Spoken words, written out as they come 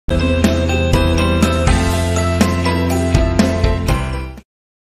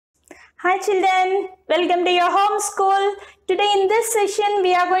Hi children, welcome to your home school. Today in this session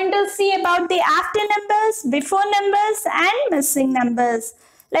we are going to see about the after numbers, before numbers and missing numbers.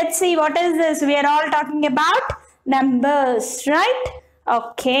 Let's see what is this. We are all talking about numbers, right?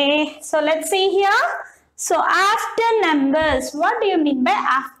 Okay, so let's see here. So after numbers, what do you mean by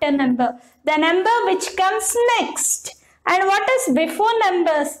after number? The number which comes next. And what is before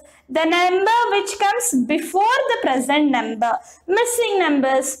numbers? The number which comes before the present number. Missing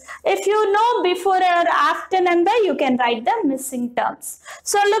numbers. If you know before or after number, you can write the missing terms.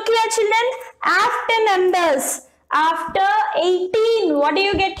 So look here children, after numbers. After 18, what do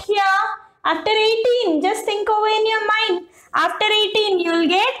you get here? After 18, just think over in your mind. After 18, you will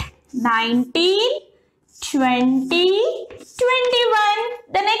get 19, 20, 21.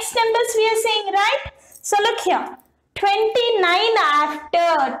 The next numbers we are saying, right? So look here. 29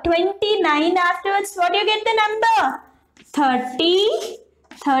 afterwards, what do you get the number? 30,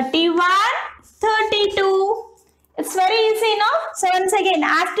 31, 32. It's very easy, no? So once again,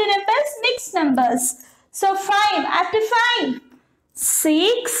 after numbers, next numbers. So 5, after 5,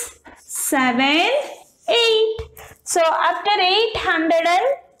 6, 7, 8. So after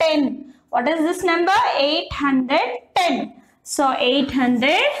 810, what is this number? 810. So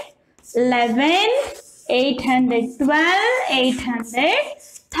 811, 812,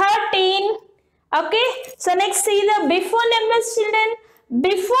 813. Okay, so next see the before numbers children.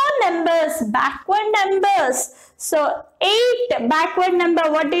 Before numbers, backward numbers. So 8 backward number,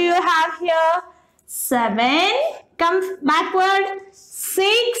 what do you have here? 7 comes backward,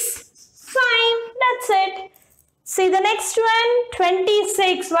 6, 5, that's it. See the next one,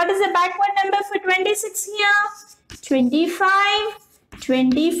 26. What is the backward number for 26 here? 25,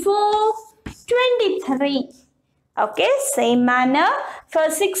 24, 23. Okay, same manner for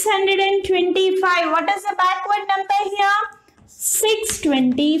 625. What is the backward number here?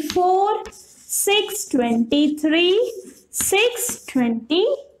 624, 623,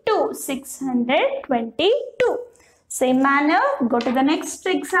 622. 622. Same manner, go to the next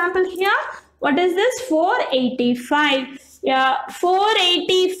example here. What is this? 485. Yeah,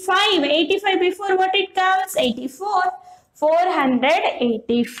 485. 85 before what it comes? 84.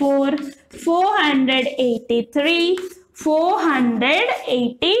 484, 483,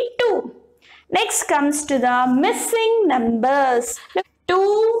 482. Next comes to the missing numbers.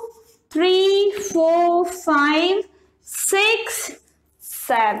 2, 3, 4, 5, 6,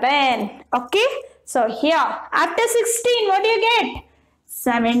 7. Okay. So here, after 16, what do you get?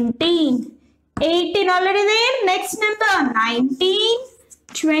 17. 18 already there. Next number, 19,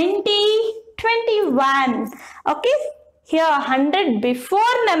 20, 21. Okay. Here 100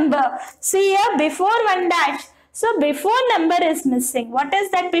 before number. See here before 1 dash. So before number is missing. What is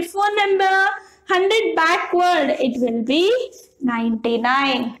that before number? 100 backward. It will be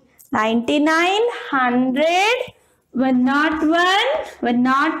 99. 99, 100, 101,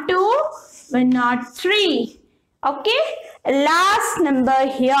 102, 103. Okay. Last number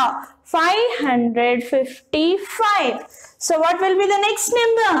here. 555. So what will be the next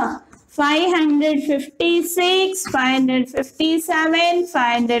number? 556, 557,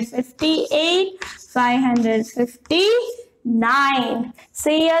 558, 559.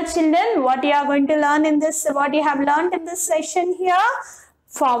 See here children, what you are going to learn in this, what you have learned in this session here.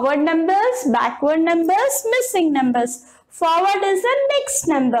 Forward numbers, backward numbers, missing numbers. Forward is the next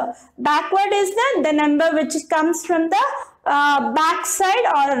number. Backward is the number which comes from the back side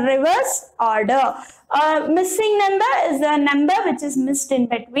or reverse order. Missing number is the number which is missed in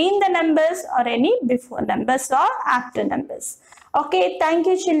between the numbers or any before numbers or after numbers. Okay, thank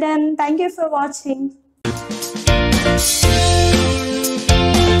you children. Thank you for watching.